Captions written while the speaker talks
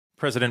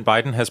President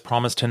Biden has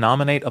promised to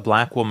nominate a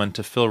black woman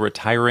to fill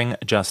retiring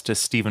Justice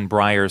Stephen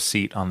Breyer's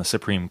seat on the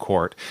Supreme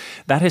Court.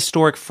 That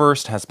historic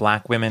first has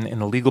black women in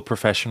the legal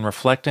profession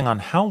reflecting on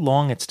how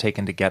long it's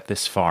taken to get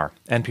this far.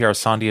 NPR's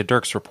Sandhya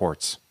Dirks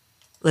reports.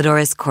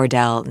 LaDoris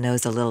Cordell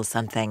knows a little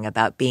something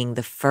about being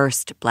the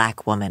first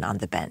black woman on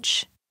the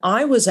bench.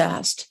 I was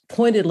asked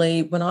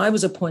pointedly when I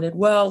was appointed,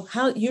 well,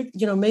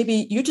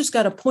 maybe you just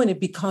got appointed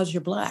because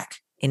you're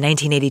black. In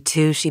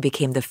 1982, she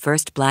became the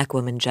first black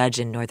woman judge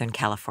in Northern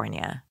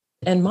California.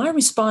 And my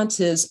response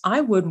is,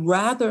 I would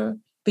rather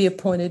be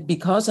appointed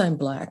because I'm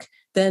black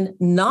than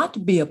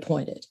not be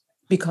appointed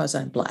because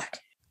I'm black.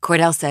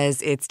 Cordell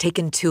says it's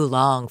taken too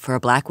long for a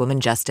black woman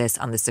justice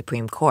on the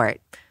Supreme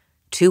Court.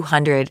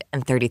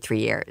 233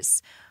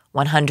 years,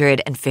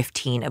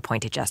 115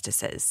 appointed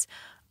justices.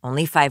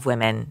 Only 5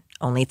 women,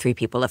 only 3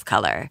 people of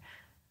color.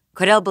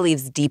 Cordell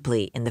believes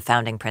deeply in the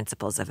founding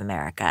principles of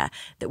America,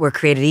 that we're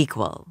created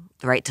equal,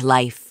 the right to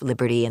life,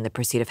 liberty, and the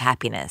pursuit of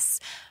happiness.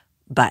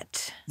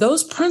 But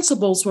those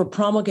principles were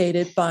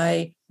promulgated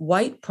by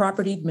white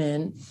propertied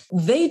men.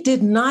 They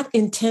did not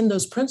intend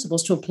those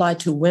principles to apply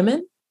to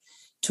women,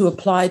 to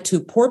apply to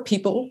poor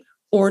people,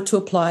 or to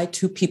apply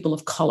to people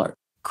of color.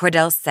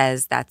 Cordell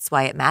says that's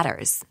why it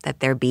matters that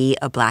there be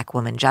a black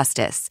woman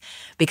justice,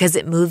 because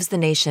it moves the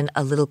nation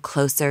a little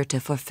closer to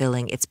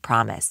fulfilling its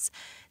promise,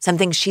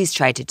 something she's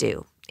tried to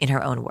do in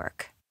her own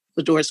work.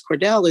 LaDoris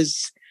Cordell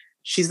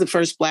she's the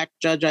first black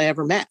judge I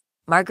ever met.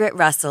 Margaret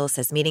Russell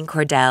says meeting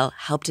Cordell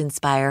helped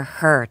inspire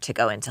her to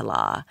go into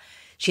law.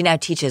 She now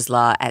teaches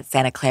law at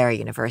Santa Clara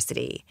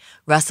University.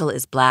 Russell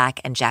is black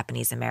and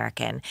Japanese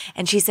American,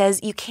 and she says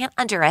you can't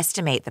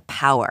underestimate the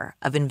power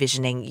of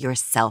envisioning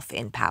yourself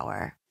in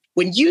power.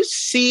 When you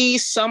see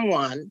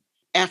someone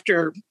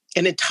after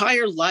an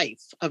entire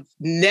life of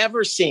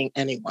never seeing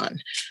anyone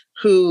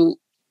who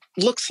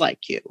looks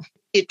like you,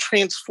 it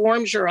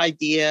transforms your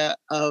idea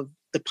of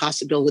the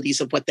possibilities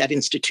of what that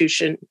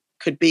institution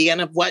could be and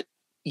of what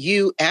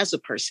you as a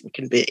person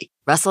can be.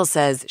 Russell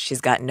says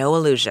she's got no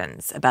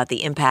illusions about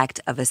the impact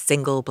of a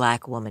single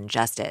black woman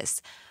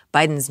justice.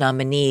 Biden's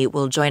nominee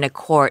will join a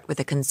court with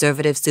a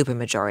conservative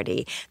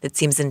supermajority that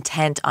seems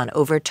intent on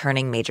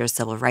overturning major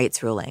civil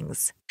rights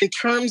rulings. In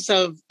terms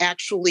of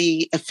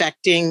actually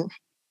affecting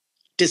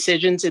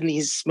decisions in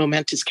these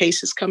momentous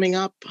cases coming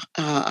up,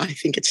 I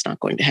think it's not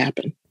going to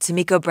happen.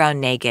 Tomiko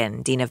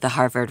Brown-Nagin, dean of the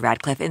Harvard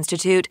Radcliffe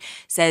Institute,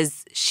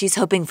 says she's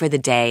hoping for the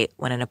day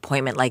when an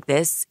appointment like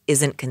this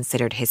isn't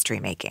considered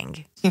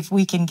history-making. If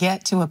we can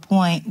get to a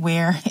point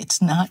where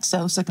it's not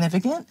so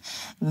significant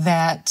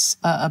that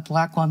a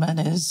black woman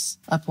is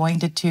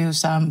appointed to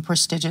some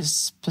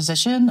prestigious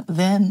position,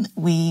 then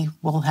we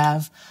will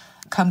have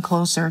come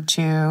closer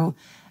to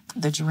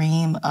the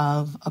dream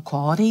of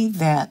equality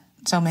that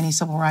so many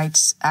civil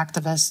rights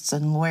activists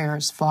and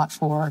lawyers fought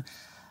for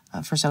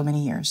so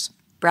many years.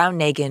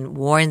 Brown-Nagin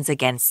warns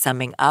against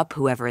summing up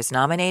whoever is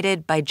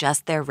nominated by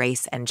just their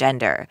race and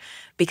gender,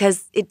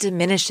 because it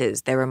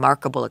diminishes their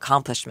remarkable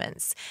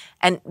accomplishments,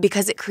 and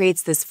because it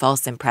creates this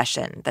false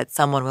impression that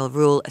someone will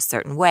rule a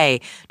certain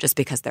way just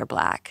because they're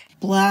black.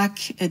 Black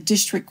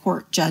district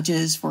court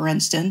judges, for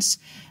instance,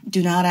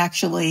 do not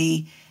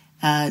actually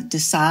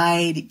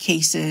decide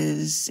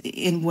cases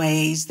in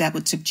ways that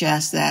would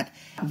suggest that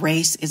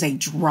race is a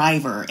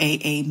driver,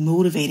 a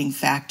motivating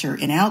factor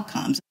in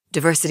outcomes.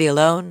 Diversity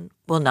alone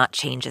will not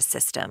change a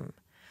system.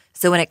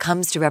 So when it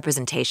comes to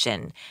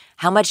representation,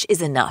 how much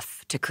is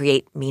enough to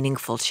create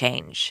meaningful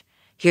change?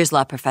 Here's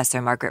law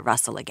professor Margaret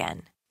Russell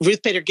again.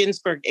 Ruth Bader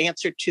Ginsburg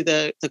answered to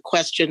the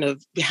question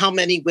of how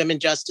many women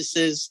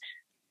justices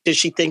does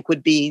she think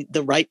would be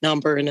the right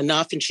number and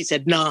enough? And she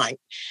said 9.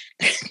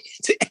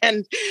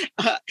 And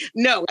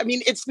no, I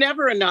mean, it's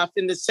never enough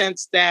in the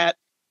sense that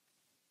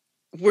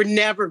we're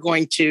never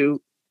going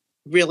to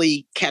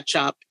really catch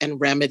up and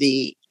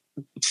remedy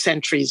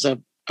centuries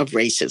of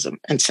racism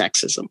and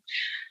sexism.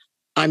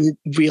 I'm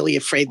really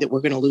afraid that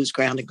we're going to lose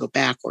ground and go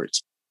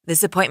backwards.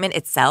 This appointment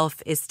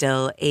itself is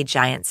still a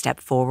giant step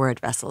forward,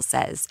 Russell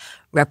says.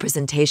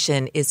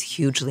 Representation is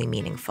hugely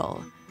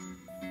meaningful,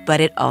 but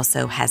it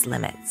also has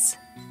limits.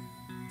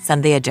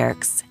 Sandhya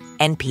Dirks,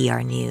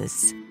 NPR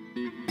News.